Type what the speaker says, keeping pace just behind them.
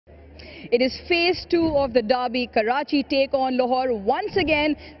It is phase 2 of the derby. Karachi take on Lahore once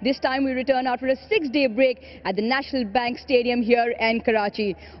again. This time we return after a 6-day break at the National Bank Stadium here in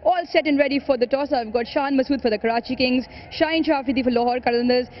Karachi. All set and ready for the toss. I've got Shan Masood for the Karachi Kings, Shaheen Shafidi for Lahore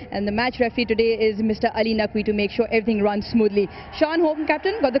Qalandars, and the match referee today is Mr. Ali Naqvi to make sure everything runs smoothly. Shan, home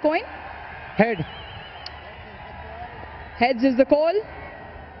captain, got the coin? Head. Heads is the call.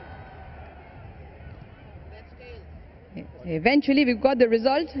 Eventually, we've got the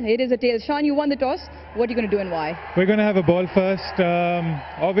result. It is a tail. Shan, you won the toss. What are you going to do and why? We're going to have a ball first.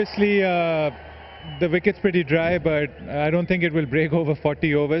 Obviously, the wicket's pretty dry, but I don't think it will break over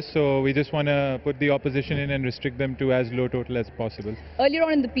 40 overs. So we just want to put the opposition in and restrict them to as low total as possible. Earlier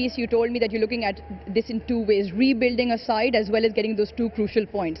on in the piece, you told me that you're looking at this in two ways, rebuilding a side as well as getting those two crucial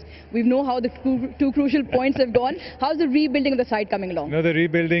points. We know how the two crucial points have gone. How's the rebuilding of the side coming along? No, the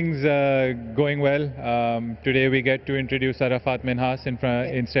rebuilding's going well. Today we get to introduce Arafat Minhas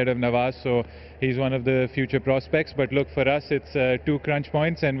instead of Nawaz. So he's one of the future prospects. But look, for us, it's 2 crunch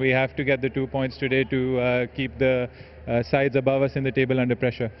points, and we have to get the 2 points today to keep the sides above us in the table under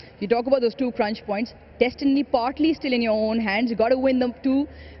pressure. You talk about those 2 crunch points. Destiny partly still in your own hands. You got to win the 2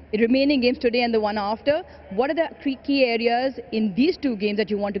 remaining games today and the one after. What are the key areas in these 2 games that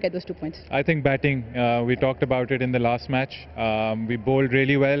you want to get those 2 points? I think batting. We talked about it in the last match. We bowled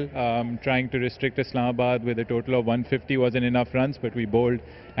really well. Trying to restrict Islamabad with a total of 150 wasn't enough runs, but we bowled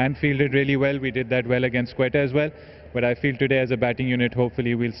and fielded really well. We did that well against Quetta as well. But I feel today as a batting unit,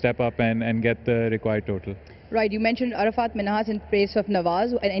 hopefully we'll step up and get the required total. Right, you mentioned Arafat Minhas in place of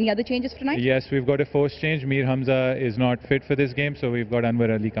Nawaz. And any other changes for tonight? Yes, we've got a forced change. Mir Hamza is not fit for this game, so we've got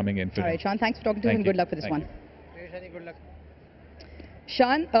Anwar Ali coming in for him. All right, Shan, thanks for talking to us and good luck for this one. Good luck.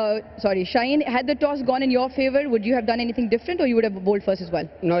 Shaheen, had the toss gone in your favour, would you have done anything different or you would have bowled first as well?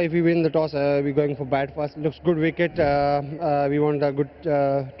 No, if we win the toss, we're going for bat first. Looks good wicket. We want a good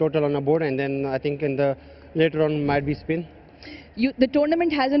total on the board, and then I think later on might be spin. The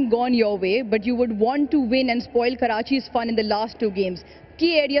tournament hasn't gone your way, but you would want to win and spoil Karachi's fun in the last 2 games.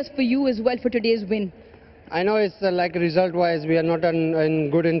 Key areas for you as well for today's win? I know it's like result-wise, we are not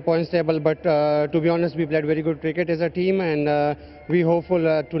good in points table, but to be honest, we played very good cricket as a team, and we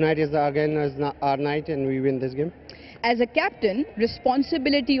hopeful tonight is again our night and we win this game. As a captain,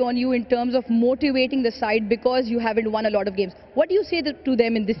 responsibility on you in terms of motivating the side because you haven't won a lot of games. What do you say to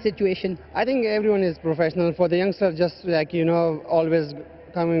them in this situation? I think everyone is professional. For the youngsters, just like, always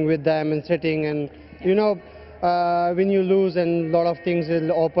coming with them and sitting, and, when you lose and a lot of things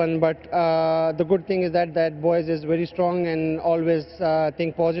will open. But the good thing is that boys is very strong and always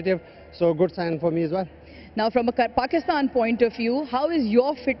think positive. So good sign for me as well. Now, from a Pakistan point of view, how is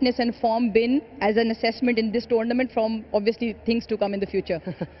your fitness and form been as an assessment in this tournament from obviously things to come in the future?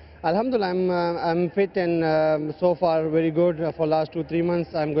 Alhamdulillah, I'm fit and so far very good. For last 2-3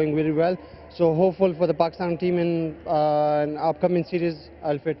 months, I'm going very well. So hopeful for the Pakistan team in upcoming series,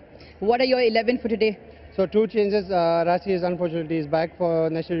 I'll fit. What are your 11 for today? So 2 changes. Rashi is unfortunately is back for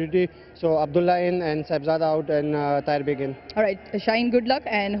national duty. So Abdullah in and Saibzada out and Tahir Beg in. All right, Shaheen, good luck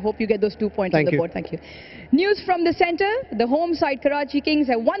and hope you get those 2 points on the board. Thank you. News from the centre. The home side Karachi Kings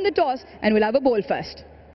have won the toss and will have a bowl first.